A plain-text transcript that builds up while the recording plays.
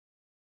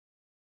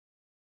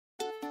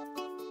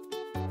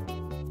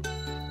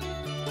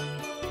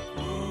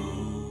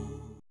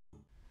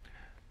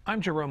I'm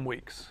Jerome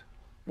Weeks.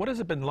 What has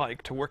it been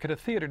like to work at a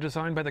theater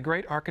designed by the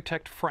great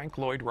architect Frank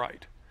Lloyd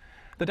Wright?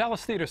 The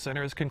Dallas Theater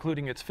Center is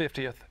concluding its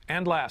 50th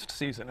and last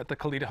season at the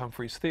Kalita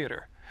Humphreys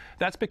Theater.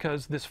 That's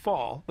because this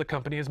fall, the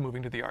company is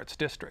moving to the Arts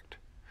District.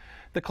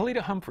 The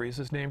Kalita Humphreys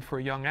is named for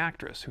a young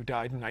actress who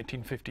died in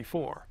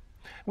 1954.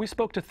 We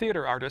spoke to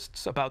theater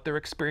artists about their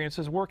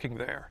experiences working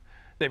there.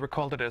 They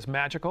recalled it as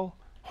magical,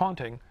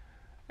 haunting,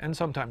 and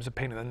sometimes a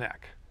pain in the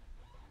neck.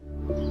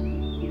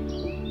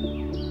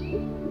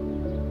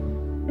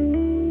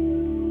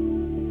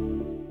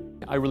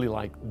 I really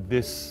like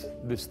this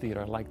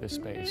theater. I like this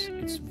space.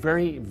 It's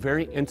very,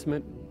 very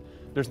intimate.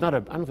 I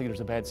don't think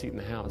there's a bad seat in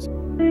the house.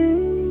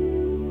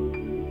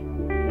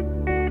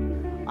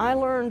 I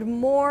learned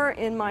more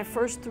in my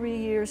first 3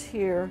 years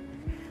here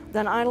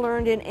than I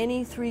learned in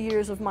any 3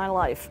 years of my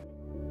life.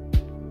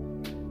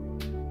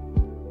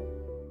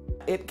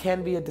 It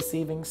can be a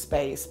deceiving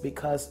space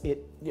because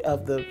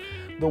of the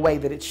way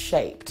that it's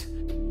shaped.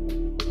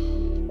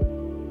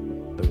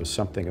 There was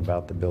something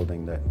about the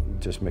building that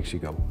just makes you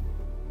go,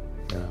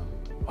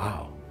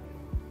 wow,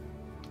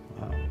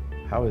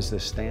 how is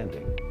this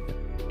standing?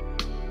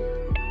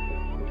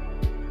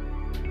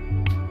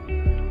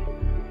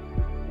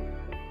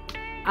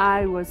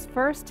 I was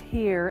first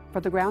here for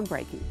the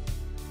groundbreaking.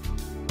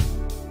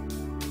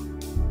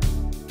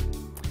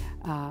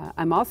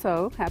 I'm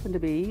also happen to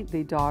be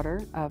the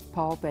daughter of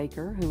Paul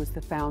Baker, who was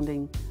the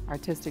founding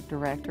artistic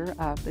director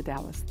of the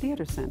Dallas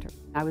Theater Center.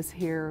 I was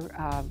here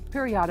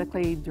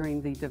periodically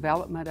during the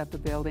development of the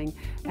building,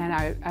 and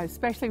I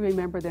especially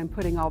remember them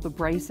putting all the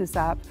braces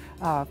up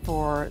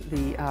for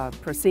the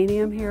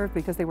proscenium here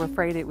because they were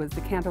afraid it was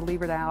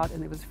cantilevered out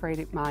and they was afraid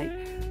it might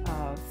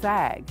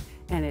sag.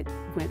 And it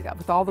went,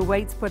 with all the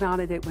weights put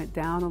on it, it went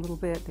down a little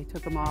bit. They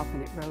took them off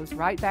and it rose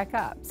right back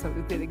up. So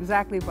it did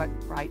exactly what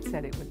Wright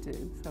said it would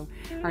do. So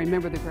I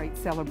remember the great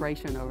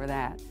celebration over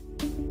that.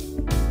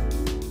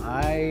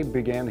 I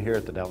began here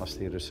at the Dallas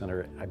Theater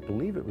Center, I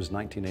believe it was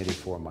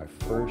 1984. My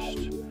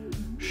first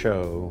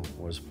show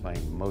was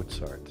playing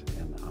Mozart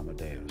in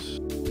Amadeus.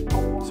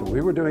 So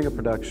we were doing a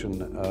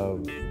production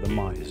of The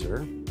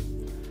Miser.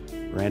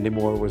 Randy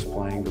Moore was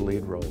playing the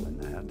lead role in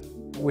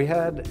that. We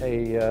had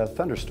a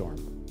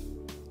thunderstorm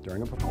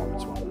during a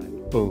performance one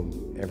night.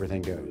 Boom,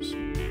 everything goes.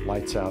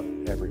 Lights out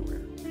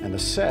everywhere. And the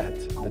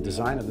set, the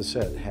design of the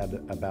set had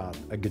about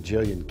a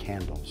gajillion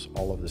candles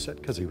all over the set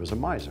because he was a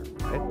miser,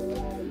 right?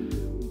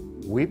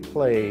 We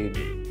played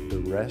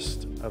the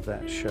rest of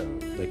that show.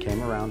 They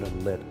came around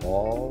and lit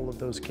all of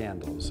those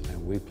candles,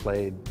 and we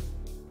played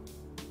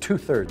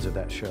 2/3 of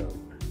that show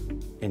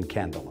in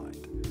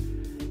candlelight.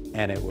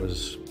 And it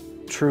was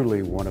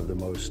truly one of the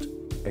most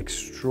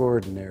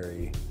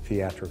extraordinary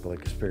theatrical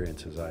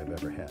experiences I've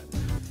ever had.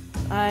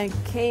 I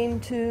came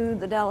to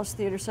the Dallas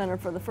Theater Center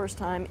for the first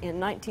time in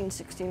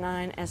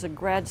 1969 as a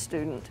grad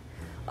student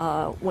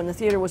when the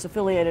theater was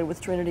affiliated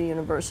with Trinity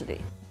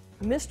University.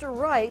 Mr.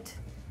 Wright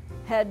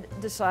had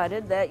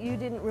decided that you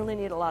didn't really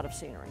need a lot of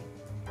scenery,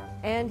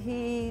 and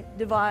he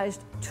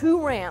devised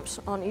 2 ramps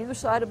on either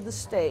side of the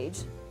stage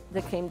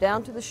that came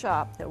down to the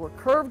shop that were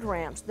curved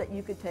ramps that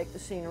you could take the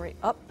scenery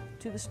up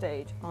to the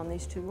stage on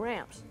these 2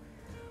 ramps.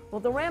 Well,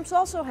 the ramps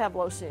also have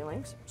low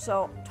ceilings,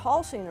 so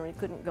tall scenery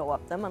couldn't go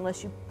up them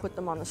unless you put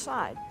them on their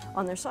side.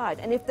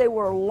 And if they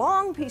were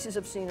long pieces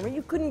of scenery,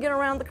 you couldn't get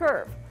around the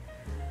curve.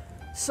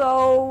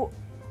 So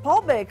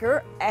Paul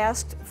Baker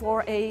asked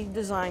for a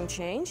design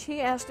change. He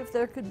asked if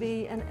there could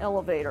be an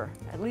elevator,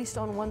 at least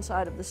on one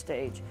side of the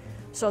stage,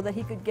 so that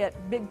he could get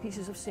big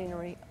pieces of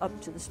scenery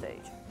up to the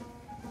stage.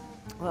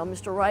 Well,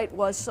 Mr. Wright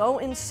was so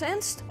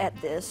incensed at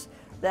this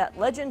that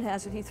legend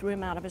has it he threw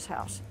him out of his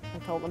house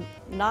and told him,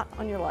 "Not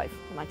on your life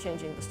am I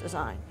changing this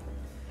design."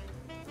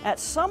 At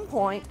some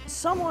point,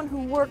 someone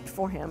who worked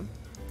for him,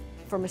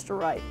 for Mr.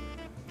 Wright,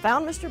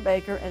 found Mr.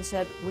 Baker and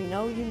said, "We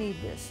know you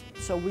need this,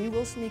 so we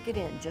will sneak it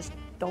in, just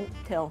don't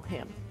tell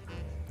him."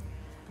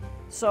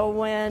 So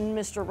when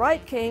Mr.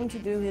 Wright came to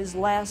do his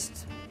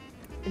last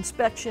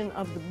inspection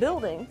of the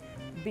building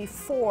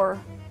before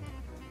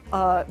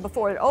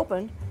it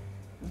opened,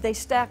 they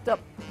stacked up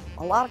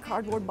a lot of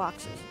cardboard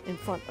boxes in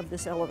front of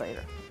this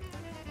elevator.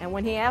 And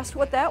when he asked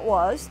what that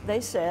was, they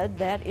said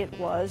that it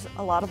was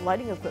a lot of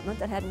lighting equipment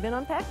that hadn't been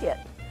unpacked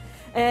yet.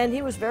 And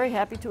he was very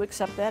happy to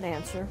accept that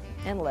answer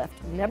and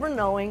left, never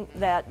knowing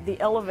that the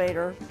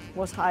elevator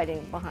was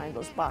hiding behind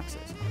those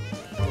boxes.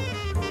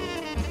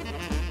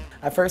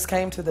 I first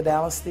came to the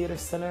Dallas Theater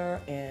Center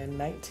in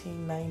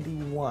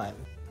 1991.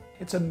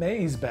 It's a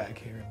maze back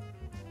here.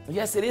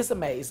 Yes, it is a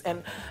maze.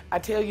 And I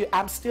tell you,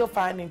 I'm still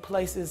finding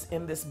places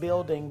in this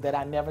building that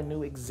I never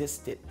knew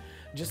existed,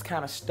 just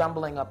kind of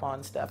stumbling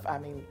upon stuff. I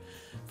mean,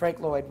 Frank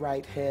Lloyd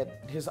Wright had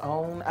his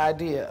own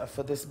idea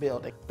for this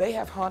building. They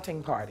have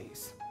haunting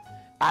parties.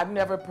 I've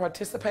never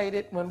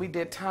participated when we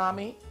did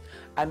Tommy.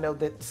 I know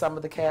that some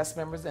of the cast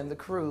members and the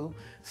crew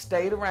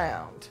stayed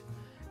around,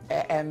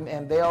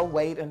 and they'll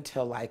wait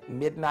until like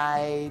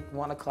midnight,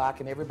 1 o'clock,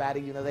 and everybody,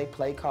 you know, they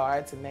play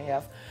cards and they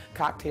have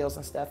cocktails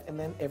and stuff, and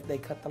then if they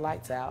cut the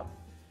lights out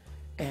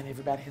and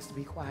everybody has to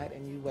be quiet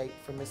and you wait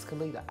for Miss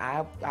Kalita.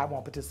 I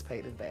won't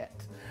participate in that.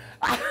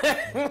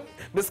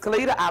 Miss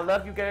Kalita, I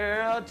love you,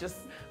 girl.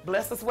 Just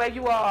bless us where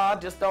you are.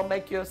 Just don't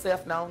make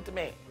yourself known to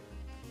me.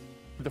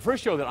 The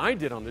first show that I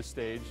did on this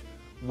stage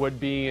would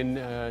be in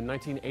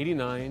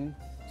 1989.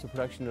 It's a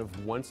production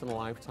of Once in a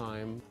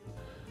Lifetime.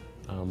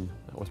 That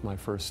was my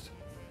first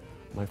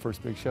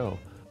big show.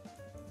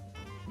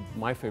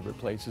 My favorite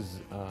places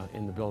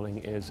in the building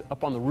is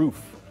up on the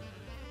roof.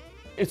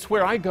 It's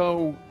where I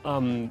go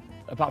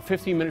about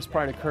 15 minutes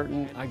prior to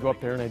curtain. I go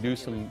up there and I do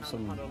some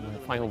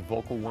final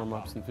vocal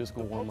warm-ups and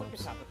physical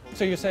warm-ups.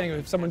 So you're saying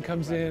if someone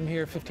comes in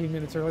here 15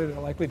 minutes early, they're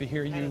likely to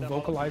hear you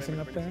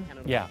vocalizing up there?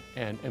 Yeah,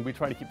 and we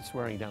try to keep the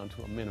swearing down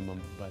to a minimum,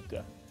 but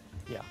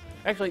yeah.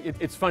 Actually,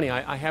 it's funny,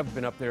 I have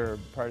been up there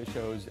prior to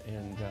shows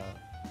and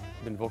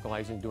been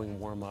vocalizing, doing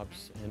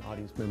warm-ups, and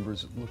audience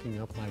members looking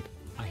up like,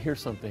 I hear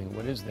something,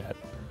 what is that?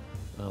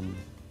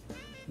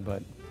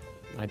 But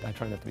I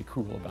try not to be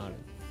cruel about it.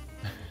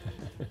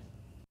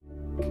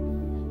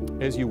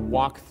 As you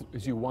walk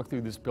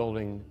through this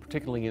building,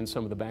 particularly in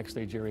some of the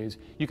backstage areas,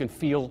 you can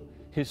feel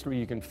history.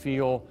 You can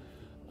feel,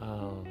 I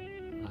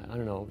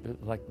don't know,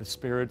 like the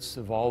spirits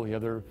of all the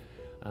other,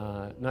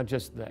 not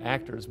just the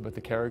actors, but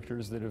the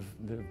characters that have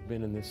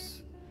been in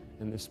this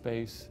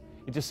space.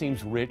 It just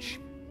seems rich.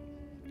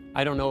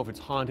 I don't know if it's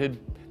haunted.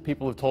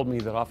 People have told me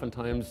that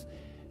oftentimes,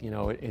 you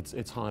know,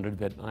 it's haunted.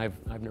 That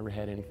I've never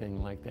had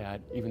anything like that.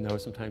 Even though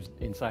sometimes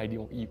inside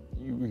you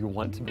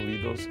want to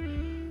believe those.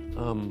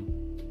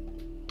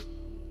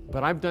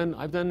 But I've done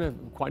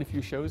quite a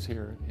few shows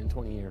here in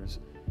 20 years,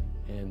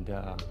 and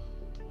I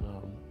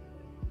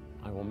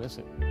will miss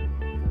it.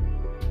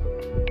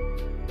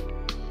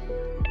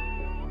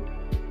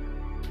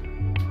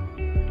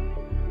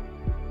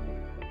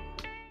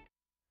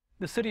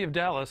 The city of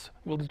Dallas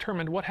will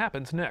determine what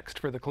happens next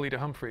for the Kalita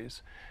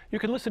Humphreys. You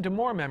can listen to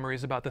more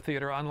memories about the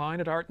theater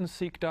online at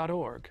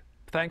artandseek.org.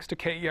 Thanks to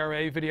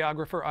KERA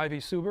videographer Ivy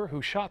Suber,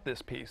 who shot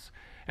this piece,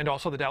 and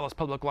also the Dallas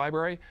Public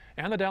Library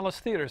and the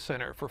Dallas Theater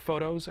Center for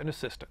photos and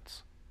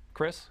assistance.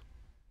 Chris?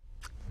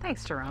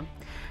 Thanks, Jerome.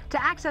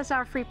 To access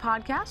our free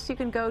podcast, you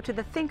can go to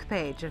the Think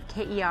page of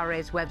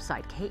KERA's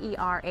website,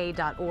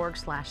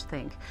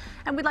 kera.org/think.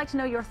 And we'd like to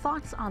know your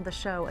thoughts on the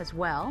show as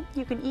well.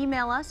 You can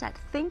email us at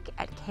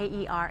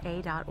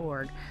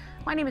think@kera.org.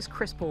 My name is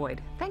Chris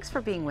Boyd. Thanks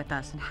for being with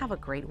us and have a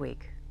great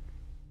week.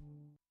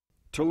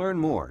 To learn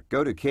more,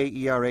 go to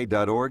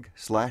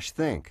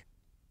kera.org/think.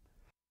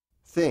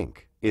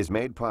 Think is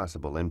made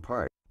possible in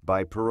part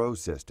by Perot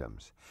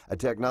Systems, a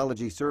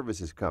technology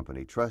services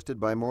company trusted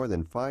by more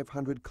than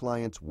 500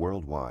 clients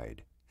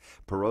worldwide.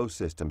 Perot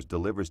Systems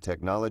delivers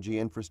technology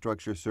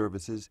infrastructure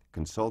services,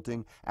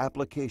 consulting,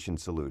 application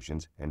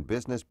solutions, and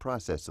business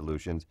process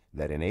solutions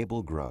that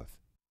enable growth.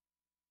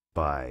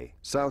 By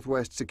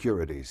Southwest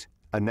Securities,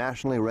 a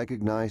nationally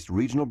recognized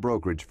regional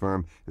brokerage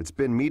firm that's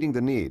been meeting the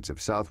needs of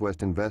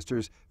Southwest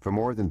investors for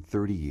more than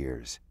 30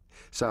 years.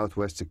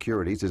 Southwest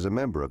Securities is a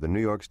member of the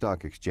New York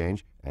Stock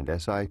Exchange and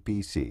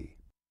SIPC.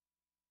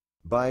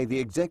 By the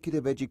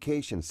Executive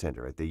Education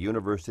Center at the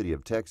University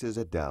of Texas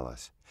at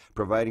Dallas,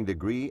 providing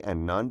degree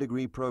and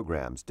non-degree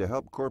programs to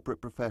help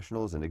corporate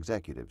professionals and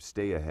executives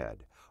stay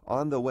ahead.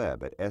 On the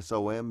web at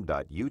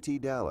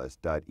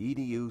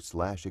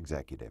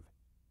som.utdallas.edu/executive.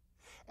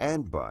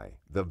 And by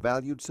the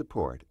valued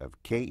support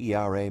of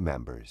KERA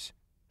members.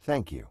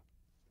 Thank you.